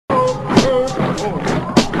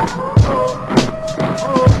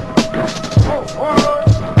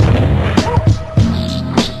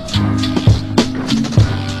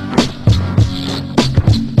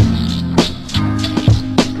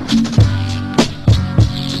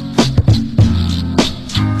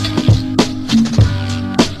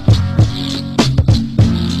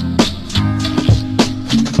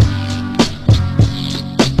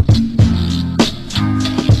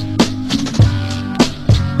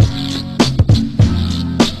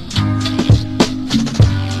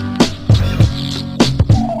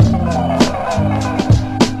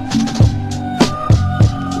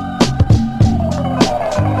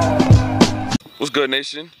good,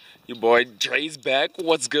 nation? Your boy Dre's back.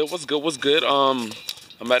 What's good? What's good? What's good? I'm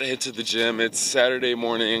about to head to the gym. It's Saturday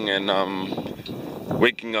morning, and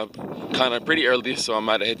waking up kind of pretty early, so I'm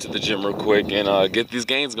about to head to the gym real quick and get these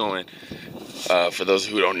gains going. For those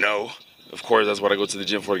who don't know, of course, that's what I go to the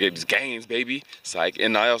gym for, to get these gains, baby. Psych.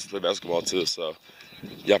 And I also play basketball too, so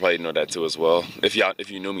y'all probably know that too as well. If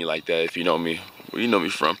you know me like that, if you know me, where you know me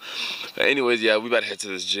from. But anyways, yeah, we about to head to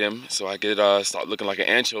this gym so I could start looking like an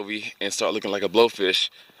anchovy and start looking like a blowfish.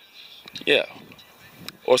 Yeah.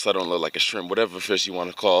 Or so I don't look like a shrimp, whatever fish you want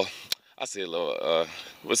to call. I say a little,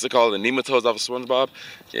 what's it called? The nematodes off of SpongeBob?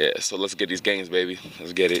 Yeah, so let's get these gains, baby.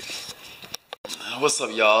 Let's get it. What's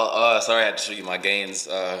up, y'all? Sorry I had to show you my gains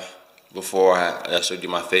before I showed you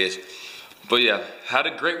my face. But yeah, had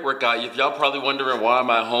a great workout. If y'all probably wondering why I'm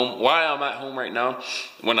at home right now,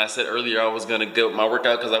 when I said earlier I was gonna get my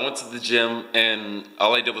workout, because I went to the gym and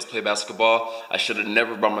all I did was play basketball. I should have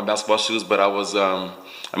never brought my basketball shoes, but I was, I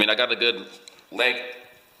got a good leg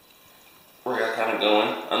workout kind of going.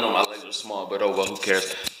 I know my legs are small, but oh well, who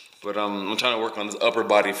cares? But I'm trying to work on this upper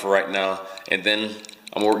body for right now, and then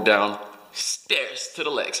I'm working down stairs to the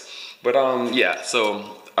legs. But yeah,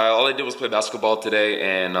 so all I did was play basketball today,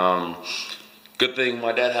 and good thing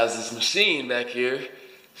my dad has this machine back here.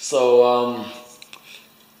 So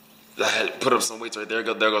I had to put up some weights right there.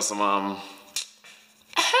 There goes some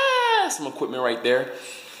equipment right there.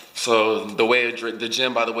 So the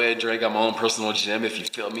gym by the way of Dre, got my own personal gym. If you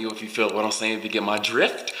feel me, if you feel what I'm saying, if you get my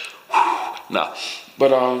drift. Nah,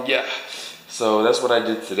 but yeah. So that's what I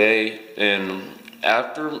did today, and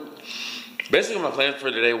basically my plan for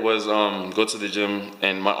today was go to the gym,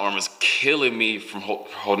 and my arm is killing me from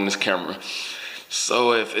holding this camera.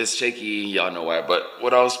 So if it's shaky, y'all know why. But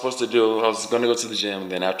what I was supposed to do, I was gonna go to the gym,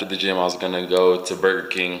 then after the gym I was gonna go to Burger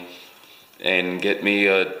King and get me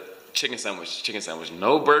a chicken sandwich.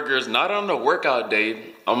 No burgers, not on the workout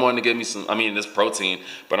day. I'm wanting to get me some, this protein,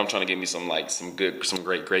 but I'm trying to get me some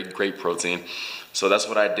great protein. So that's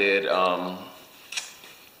what I did.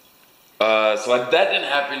 That didn't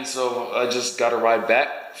happen, so I just got a ride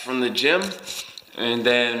back from the gym, and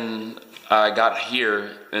then I got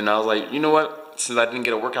here, and I was like, you know what? Since I didn't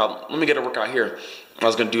get a workout, let me get a workout here. I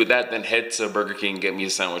was gonna do that, then head to Burger King and get me a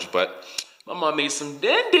sandwich, but my mom made some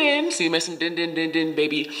din-din. She made some din-din,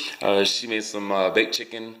 baby. She made some baked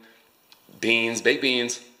chicken, baked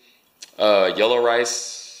beans, yellow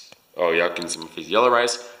rice. Oh, y'all can see my face. Yellow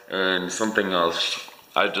rice and something else.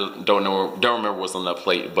 I just don't remember what's on that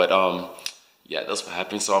plate, but yeah, that's what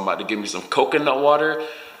happened. So I'm about to give me some coconut water.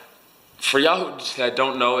 For y'all that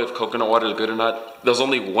don't know if coconut water is good or not, there's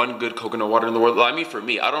only one good coconut water in the world. Well, for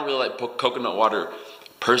me, I don't really like coconut water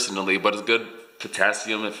personally, but it's good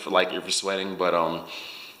potassium if you're sweating. But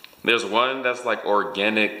there's one that's like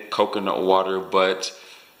organic coconut water, but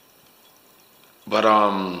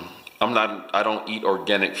I don't eat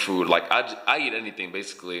organic food. Like I eat anything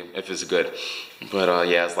basically if it's good. But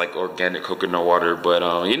yeah, it's like organic coconut water. But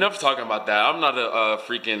enough talking about that. I'm not a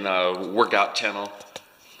freaking workout channel.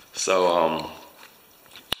 So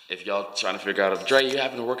if y'all trying to figure out if Dre, you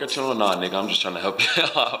having a workout channel? Nah, nigga, I'm just trying to help you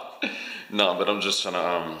out. No, but I'm just trying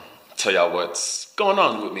to tell y'all what's going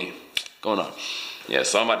on with me. Yeah,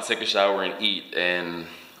 so I'm about to take a shower and eat, and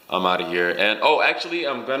I'm out of here. And oh, actually,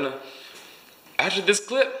 after this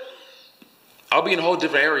clip, I'll be in a whole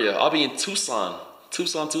different area. I'll be in Tucson.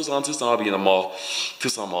 I'll be in the mall,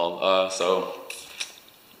 Tucson Mall. So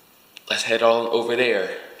let's head on over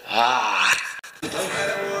there.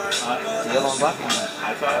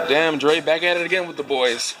 Damn, Dre, back at it again with the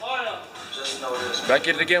boys. Back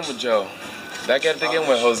at it again with Joe. Back at it again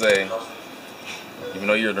with Jose. Even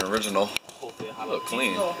though you're the original. I look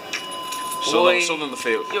clean. Show them the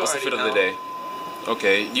fit. What's the fit of the day?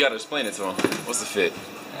 Okay, you gotta explain it to them. What's the fit?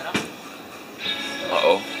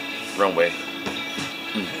 Uh-oh. Runway.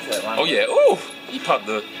 Oh yeah, ooh! You popped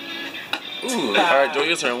the... Ooh, alright, Joe,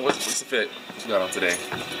 your turn. What's the fit? What you got on today?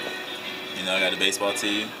 You know, I got a baseball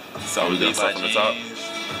tee. So we got stuff on the top.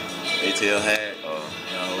 ATL hat.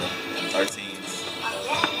 You know,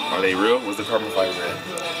 13s. Are they real? What's the carbon fiber at?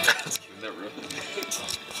 Is that real?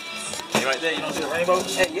 Hey, right there, you don't see the rainbow?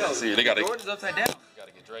 Hey, yo, see, they gotta, Jordan's upside down. You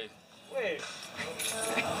gotta get Dre. Wait.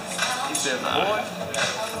 He said, nah.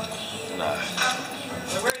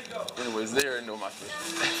 Where'd he go? Anyways, they already know my fit.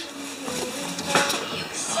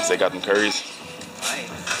 They got them curries.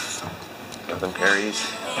 Nice. Got them curries.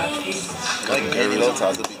 Like maybe those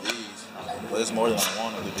types of big D's, but it's more than I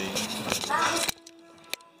want them to be.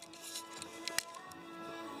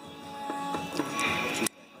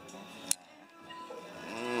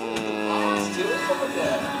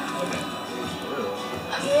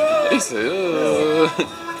 He said,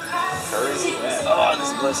 Curries?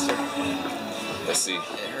 blister. Let's see. It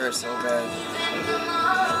hurts so bad.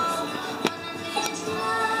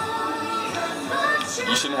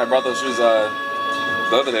 You shouldn't have brought those shoes the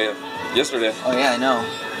other day, yesterday. Oh yeah, I know.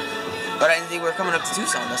 But I didn't think we were coming up to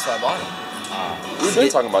Tucson. That's why I bought them. We've been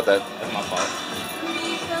talking about that. That's my fault.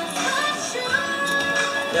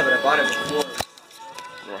 Yeah, but I bought it before.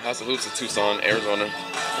 We're House of Hoops in Tucson, Arizona.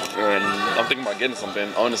 And I'm thinking about getting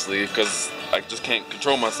something, honestly, because I just can't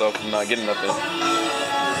control myself from not getting nothing.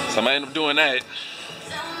 So I might end up doing that.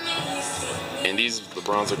 And these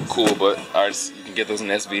LeBrons are cool, but you can get those in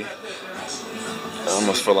SB. I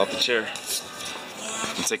almost fell off the chair.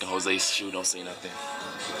 I'm taking Jose's shoe, don't say nothing.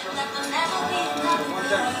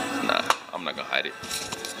 Nah, I'm not gonna hide it.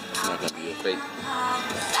 I'm not gonna be a fake.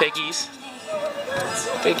 Fakies.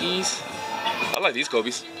 Fakies. I like these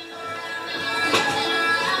Kobe's.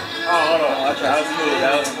 Oh, hold on. Watch out. That was cool.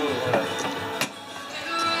 That was cool.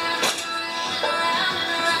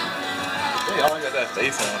 They always got that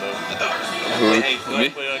face on though. Who? Hey, Me?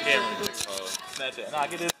 put it on camera. Snapchat. Nah,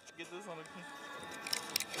 get this on the.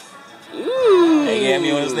 Ooh. Hey, yeah,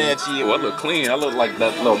 me on the Snapchat. Oh, I look clean. I look like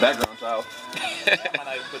that little background child. I might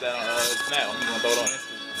not even put that on Snap. I'm gonna throw it on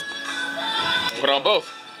Instagram. Put on both.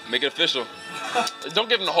 Make it official. Don't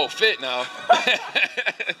give them the whole fit now.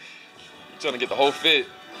 You're trying to get the whole fit.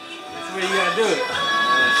 That's the way you gotta do it.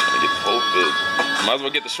 Trying to get the whole fit. Might as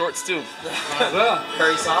well get the shorts too. Might as well.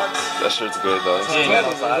 Curry socks. That shirt's good though. Yeah,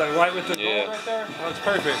 got no side. Like right with the Yeah. gold right there? Oh, it's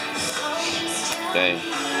perfect. Dang.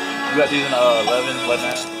 You got these in 11 and a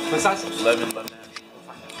half. What size? 11 and a half.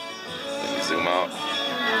 Let me zoom out.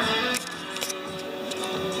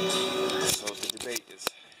 So the debate is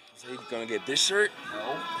he gonna get this shirt?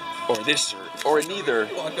 No. Or this shirt? Or neither?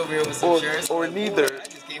 Walked over here with some shirts. Or neither? I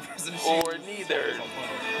just came for some shoes. Or neither?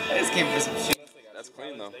 I just came for some shoes. That's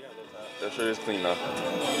clean though. That shirt is clean though.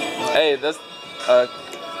 Hey, that's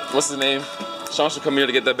what's his name? Sean should come here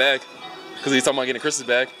to get that bag, cause he's talking about getting Chris's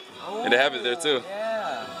bag, and they have it there too.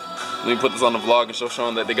 Yeah. Let me put this on the vlog and show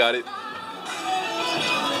Sean that they got it.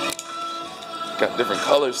 Got different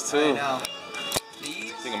colors too. I know.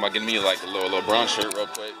 These? Thinking about getting me like a little brown shirt real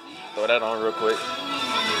quick. Throw that on real quick.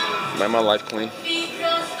 Make my life clean.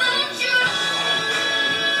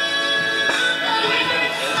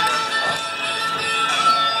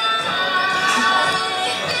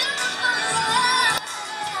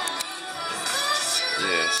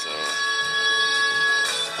 Yeah, so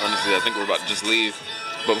honestly, I think we're about to just leave.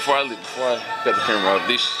 But before I got the camera out,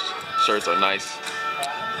 these shirts are nice.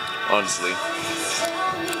 Honestly,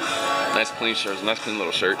 nice clean shirts, nice clean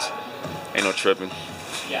little shirts. Ain't no tripping.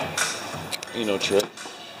 Yeah. Ain't no trip.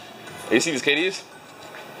 Hey, you see these KDs?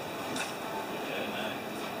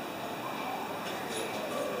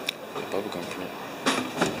 Bubblegum print.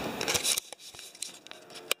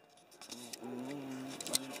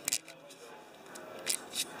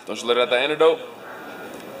 Don't you let it out the antidote?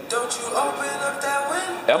 Don't you open up that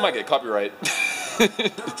window? Hey, I might get copyright.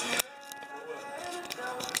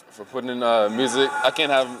 For putting in music. I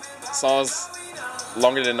can't have songs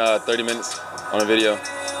longer than 30 minutes on a video.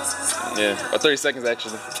 Yeah, or 30 seconds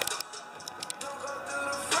actually.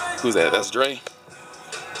 Who's that? That's Dre.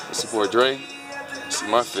 Support Dre. See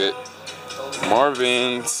my fit.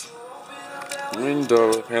 Marvin's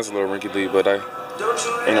window. Pants a little wrinkly, but I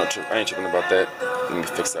ain't tripping about that. Let me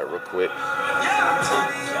fix that real quick.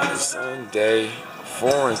 Sunday,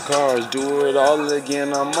 foreign cars do it all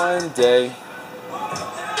again on Monday.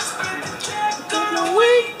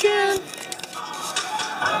 Weekend.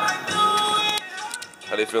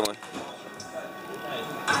 How they feeling?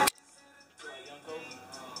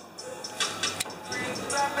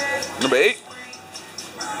 Number 8.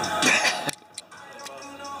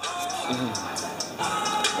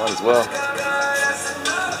 Might as well.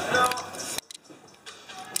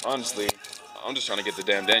 Honestly, I'm just trying to get the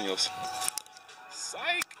damn Daniels.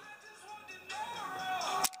 Psych.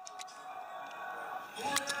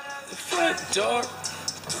 The front door.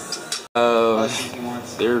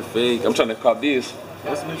 They're fake. I'm trying to cop these.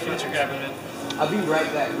 What's the new feature cabinet? I'll be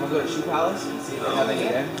right back. I'm gonna go to Shoe Palace and see if they have any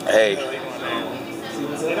there. Hey,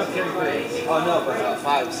 They don't carry grades. Oh no, but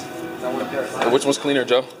fives. I want a pair of fives. which one's cleaner,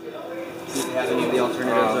 Joe? See if they have any of the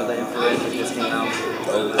alternatives or the infrared that just came out.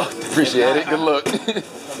 Appreciate it. Good luck.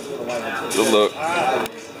 Good look.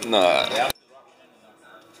 Nah.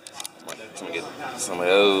 Might have to get some of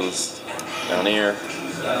those down here.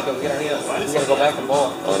 We gotta go back and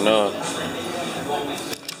ball. Oh no.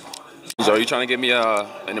 So are you trying to get me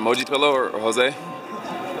an emoji pillow or Jose?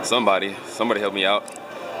 Somebody help me out.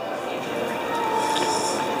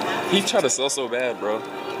 He tried to sell so bad, bro.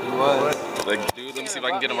 He was. Like, dude, let me see if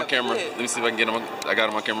I can get him on camera. Let me see if I can get him. I got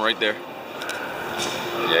him on camera right there.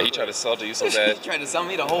 Yeah, he tried to sell to you so bad. He tried to sell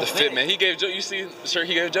me the whole The thing. fit, man. He gave Joe. You see the shirt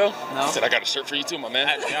he gave Joe? No. He said, "I got a shirt for you too, my man."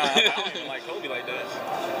 I don't even like Kobe like that.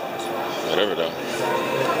 Whatever though.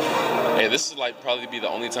 Hey, this is like probably be the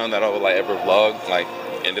only time that I would like ever vlog like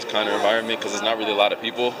in this kind of environment because there's not really a lot of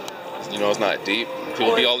people. You know, it's not deep.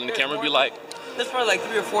 People be all in the camera, be like. There's probably like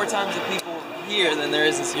 3 or 4 times the people here than there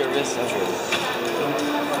is in Sierra Vista.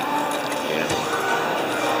 Yeah.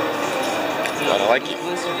 But I like it.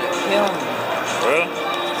 Blisters are killing me. Bro?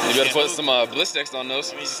 You better put some Blistex on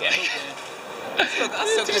those. I still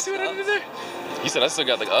Did you see what I did there? You said I still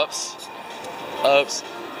got like ups.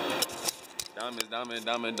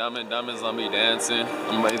 Diamonds on me dancing.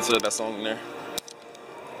 I'm gonna insert that song in there.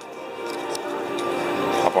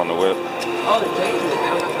 Hop on the whip. Oh, they're taking it. They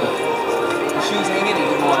don't have the shoes hanging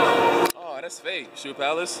anymore. Oh, that's fake. Shoe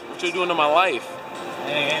Palace? What you doing to my life?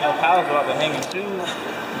 Ain't no power without the hanging shoes.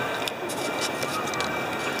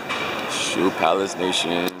 Shoe Palace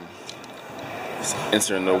Nation.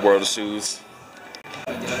 Entering the world of shoes.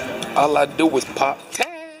 All I do is pop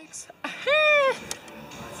tags.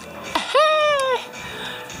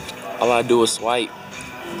 All I do is swipe.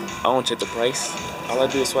 I don't check the price. All I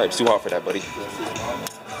do is swipe. It's too hard for that, buddy.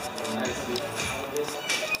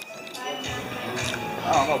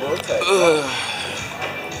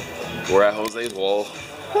 We're at Jose's wall.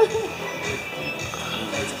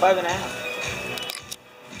 It's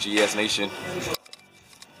 5.5. GS Nation.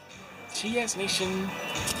 GS Nation.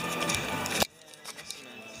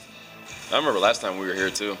 I remember last time we were here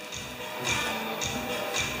too.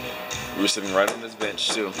 We were sitting right on this bench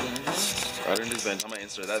too. Right on this bench. I'm gonna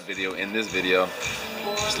insert that video in this video.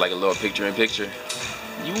 Just like a little picture in picture.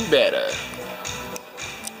 You better.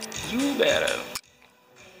 You better.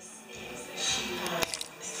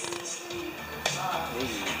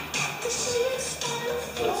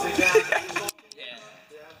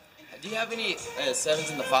 Do you have any 7s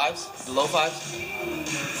and the 5s? The low 5s?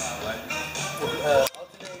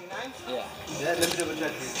 Yeah. Yeah, let me double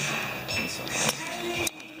check.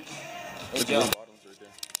 Look at those bottoms right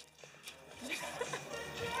there.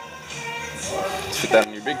 Put that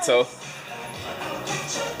on your big toe.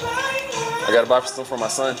 I gotta buy some for my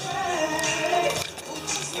son.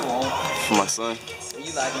 You won't. For my son.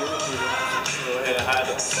 You like your recruiter. Go ahead and hide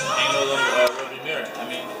it. Ain't no rubber mirror. I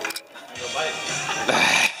mean, ain't no bite.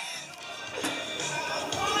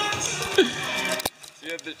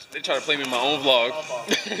 Yeah, they try to play me in my own vlog.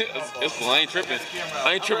 It's cool. I ain't tripping.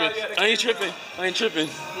 I ain't tripping. I ain't tripping. I ain't tripping.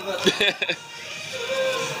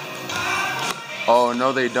 Oh,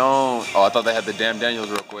 no, they don't. Oh, I thought they had the damn Daniels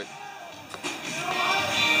real quick.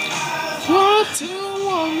 What do you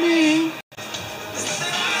want me?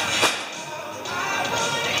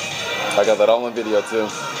 I got that all on video too.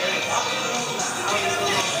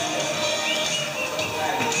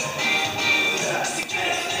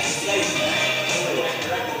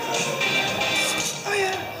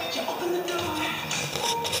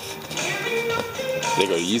 There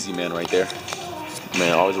go Yeezy man right there.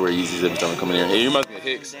 Man, I always wear Yeezys every time I come in here. Hey, you reminds me of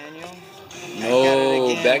Hicks.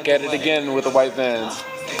 No, back at it again with the white Vans.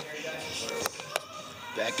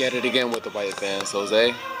 Back at it again with the white Vans,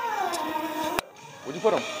 Jose. Where'd you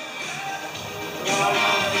put them?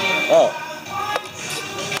 Oh.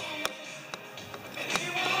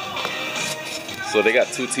 So they got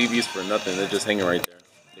 2 TVs for nothing. They're just hanging right there.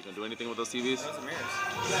 They can do anything with those TVs?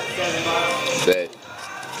 Bet.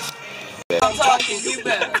 I'm talking, you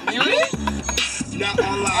better. You ready? Now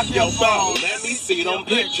unlock your phone, let me see them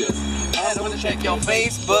pictures. And I'm gonna check your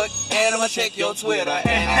Facebook, and I'm gonna check your Twitter,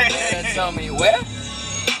 and you better tell me where?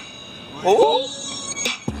 Who?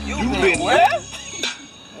 You been where?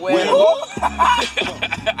 Where who?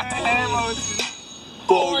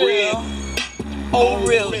 For real. Oh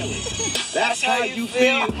really? That's how you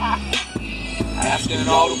feel. Asking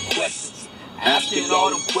all them questions. Asking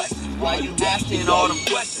all them questions. Why you asking all them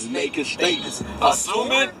questions? Making statements.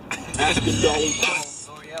 Assuming. Asking all them questions.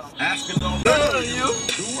 Asking all them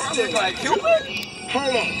questions. You look like Cupid?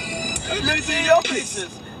 Hold on. Let me see your pictures.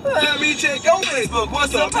 Let me check your Facebook.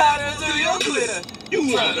 What's the pattern to your Twitter? You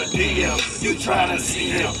want a DM. You trying to see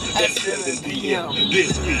him at 7 p.m.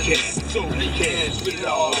 this weekend. So he can spit it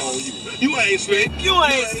all on you. You ain't slick. You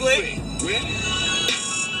ain't slick. Where?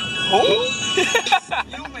 Who?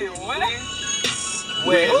 You been where?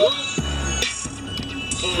 Where?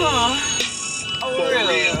 Huh? Oh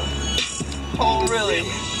really? Oh really?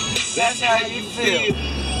 That's how you feel.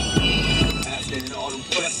 Asking all them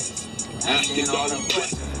questions. Asking all them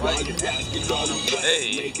questions. Why you asking all them questions?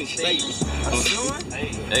 Hey. Making statements. Assuming?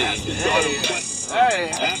 Hey. Asking all them questions. Hey.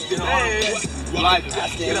 Asking all them questions. Why you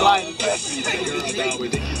asking all them questions?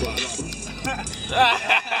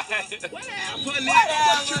 What happened? What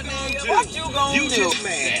happened? do? What you gonna You do? just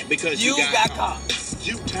mad because you got caught.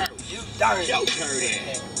 You dirty. You dirty. Yo,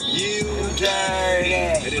 dirty. You dirty.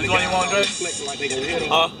 And then Which one you want, Dre? Like they gonna hit him.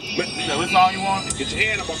 Huh? Which song you want? Get your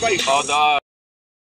hand on my face. Oh, dog.